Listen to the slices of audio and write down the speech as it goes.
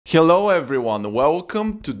Hello everyone,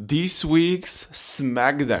 welcome to this week's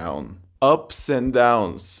SmackDown. Ups and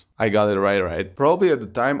downs. I got it right. Probably at the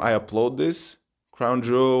time I upload this, Crown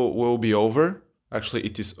Jewel will be over. Actually,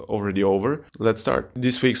 it is already over. Let's start.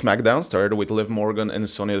 This week's SmackDown started with Liv Morgan and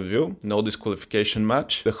Sonya Deville. No disqualification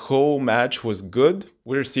match. The whole match was good.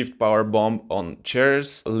 We received powerbomb on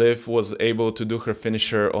chairs. Liv was able to do her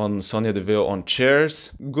finisher on Sonya Deville on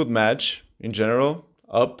chairs. Good match in general.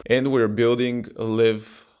 Up. And we're building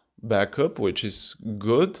Liv back up, which is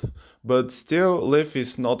good, but still Liv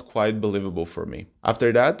is not quite believable for me.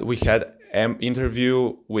 After that, we had an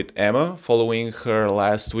interview with Emma following her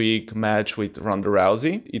last week match with Ronda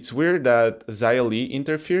Rousey. It's weird that Xia Li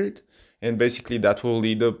interfered, and basically that will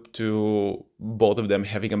lead up to both of them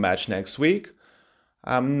having a match next week.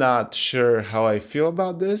 I'm not sure how I feel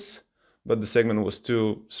about this, but the segment was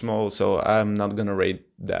too small, so I'm not gonna rate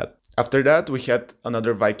that. After that, we had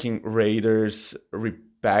another Viking Raiders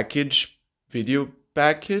video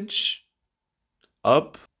package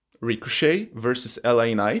up. Ricochet versus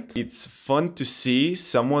LA Knight. It's fun to see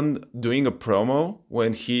someone doing a promo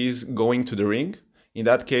when he's going to the ring. In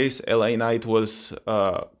that case, LA Knight was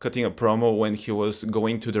cutting a promo when he was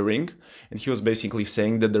going to the ring, and he was basically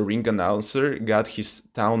saying that the ring announcer got his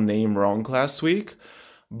town name wrong last week,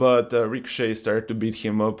 but Ricochet started to beat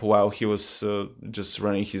him up while he was just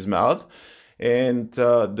running his mouth. And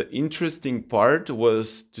the interesting part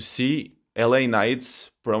was to see LA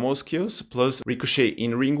Knight's promo skills plus Ricochet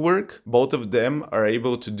in-ring work. Both of them are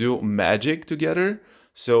able to do magic together,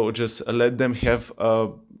 so just let them have a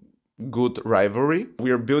good rivalry.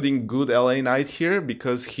 We are building good LA Knight here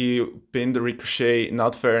because he pinned Ricochet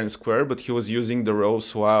not fair and square, but he was using the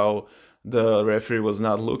ropes while the referee was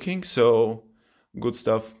not looking, so good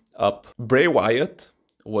stuff. Up. Bray Wyatt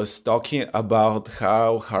was talking about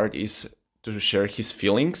how hard it is to share his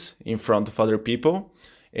feelings in front of other people,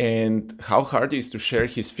 and how hard it is to share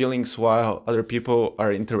his feelings while other people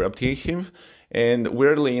are interrupting him. And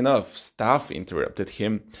weirdly enough, staff interrupted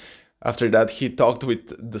him. After that, he talked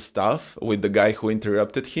with the staff, with the guy who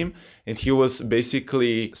interrupted him, and he was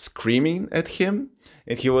basically screaming at him.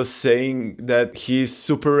 And he was saying that he's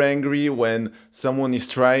super angry when someone is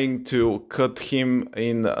trying to cut him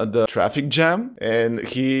in the traffic jam. And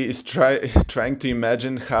he is trying to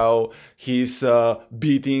imagine how he's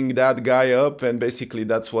beating that guy up. And basically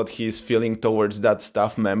that's what he's feeling towards that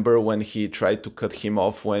staff member when he tried to cut him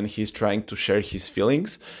off when he's trying to share his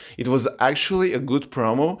feelings. It was actually a good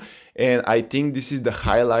promo, and I think this is the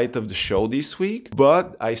highlight of the show this week.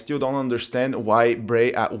 But I still don't understand why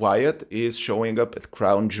Bray Wyatt is showing up at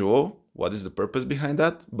Crown Jewel. What is the purpose behind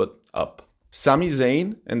that? But up. Sami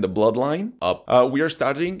Zayn and the Bloodline. Up. We are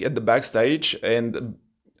starting at the backstage, and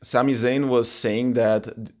Sami Zayn was saying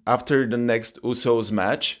that after the next Usos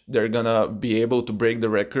match, they're gonna be able to break the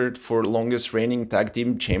record for longest reigning tag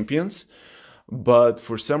team champions. But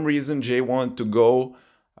for some reason, Jay wanted to go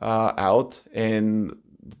out, and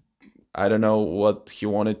I don't know what he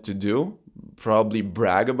wanted to do, probably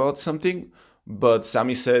brag about something, but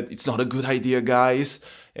Sami said, it's not a good idea, guys.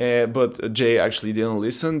 But Jay actually didn't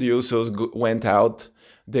listen. The Usos went out.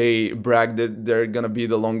 They bragged that they're gonna be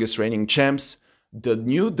the longest reigning champs. The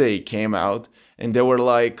New Day came out, and they were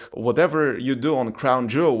like, whatever you do on Crown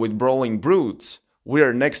Jewel with Brawling Brutes, we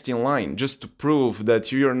are next in line, just to prove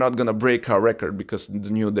that you're not gonna break our record, because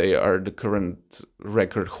the New Day are the current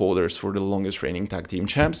record holders for the longest reigning tag team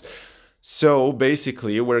champs. So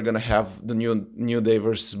basically, we're gonna have the New Day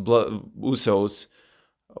versus Usos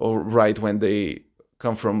right when they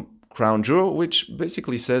come from Crown Jewel, which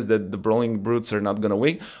basically says that the Brawling Brutes are not gonna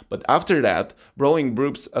win. But after that, Brawling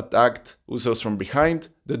Brutes attacked Usos from behind.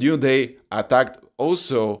 The New Day attacked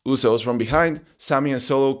also Usos from behind. Sami and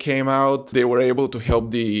Solo came out. They were able to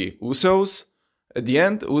help the Usos. At the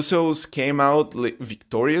end, Usos came out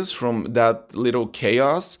victorious from that little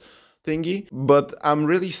chaos thingy, but I'm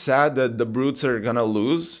really sad that the Brutes are gonna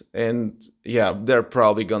lose, and yeah, they're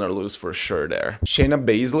probably gonna lose for sure there. Shayna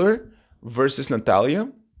Baszler versus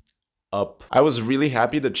Natalya. Up. I was really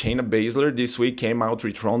happy that Shayna Baszler this week came out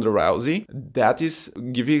with Ronda Rousey. That is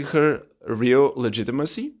giving her real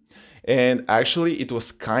legitimacy. And actually, it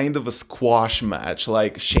was kind of a squash match.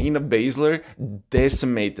 Like, Shayna Baszler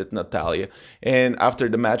decimated Natalya. And after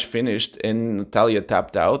the match finished and Natalya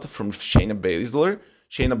tapped out from Shayna Baszler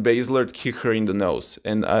kicked her in the nose.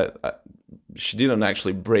 And she didn't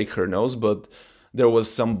actually break her nose, but there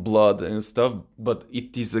was some blood and stuff. But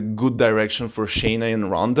it is a good direction for Shayna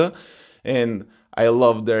and Ronda. And I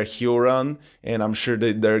love their heel run, and I'm sure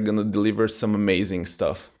that they're gonna deliver some amazing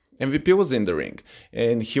stuff. MVP was in the ring,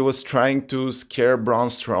 and he was trying to scare Braun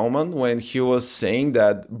Strowman when he was saying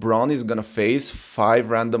that Braun is gonna face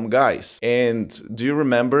 5 random guys. And do you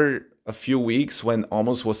remember a few weeks when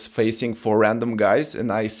Almost was facing 4 random guys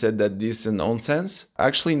and I said that this is nonsense?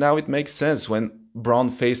 Actually, now it makes sense when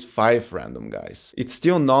Braun faced 5 random guys. It's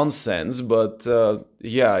still nonsense, but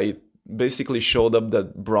yeah, it basically showed up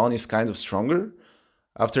that Braun is kind of stronger.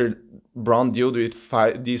 After Braun dealt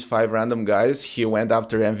with these 5 random guys, he went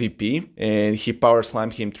after MVP and he power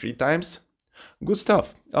slammed him 3 times. Good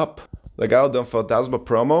stuff. Up. Legado and Fantasma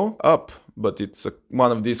promo. Up. But it's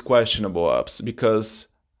one of these questionable ups because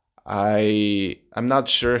I'm not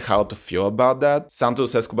sure how to feel about that.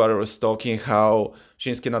 Santos Escobar was talking how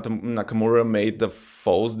Shinsuke Nakamura made the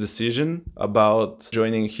false decision about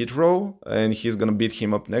joining Hit Row and he's gonna beat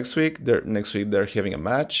him up next week. Next week they're having a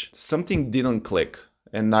match. Something didn't click.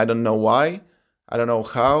 And I don't know why. I don't know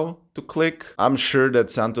how to click. I'm sure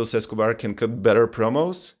that Santos Escobar can cut better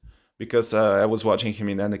promos because I was watching him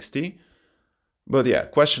in NXT. But yeah,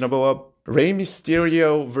 questionable up. Rey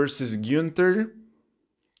Mysterio versus Gunther.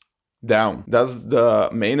 Down. That's the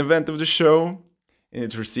main event of the show. And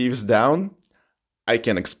it receives down. I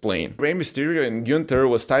can explain. Rey Mysterio and Gunther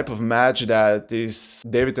was type of match that is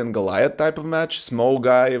David and Goliath type of match. Small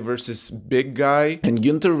guy versus big guy. And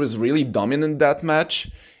Gunther was really dominant that match.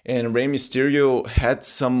 And Rey Mysterio had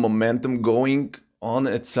some momentum going on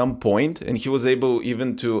at some point. And he was able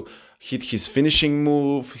even to hit his finishing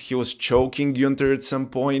move. He was choking Gunther at some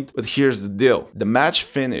point. But here's the deal. The match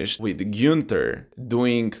finished with Gunther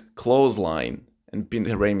doing clothesline and pinned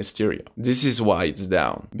Rey Mysterio. This is why it's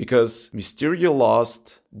down. Because Mysterio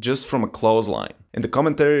lost just from a clothesline. And the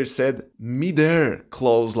commentary said, mid-air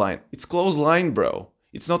clothesline. It's clothesline, bro.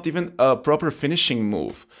 It's not even a proper finishing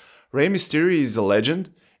move. Rey Mysterio is a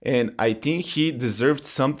legend. And I think he deserved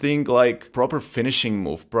something like proper finishing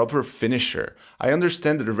move, proper finisher. I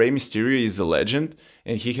understand that Rey Mysterio is a legend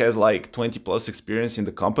and he has like 20 plus experience in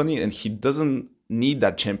the company and he doesn't need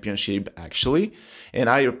that championship actually. And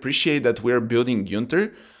I appreciate that we're building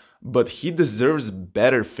Gunther, but he deserves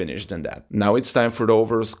better finish than that. Now it's time for the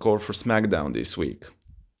overall score for SmackDown this week.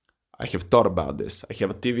 I have thought about this. I have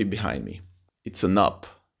a TV behind me. It's an up.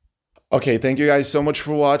 Okay, thank you guys so much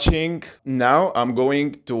for watching. Now I'm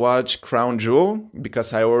going to watch Crown Jewel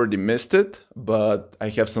because I already missed it, but I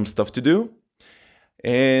have some stuff to do.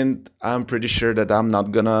 And I'm pretty sure that I'm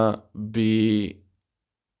not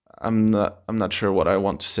sure what I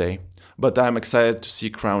want to say, but I'm excited to see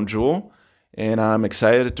Crown Jewel and I'm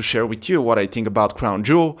excited to share with you what I think about Crown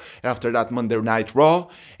Jewel after that Monday Night Raw,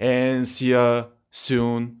 and see ya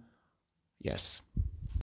soon. Yes.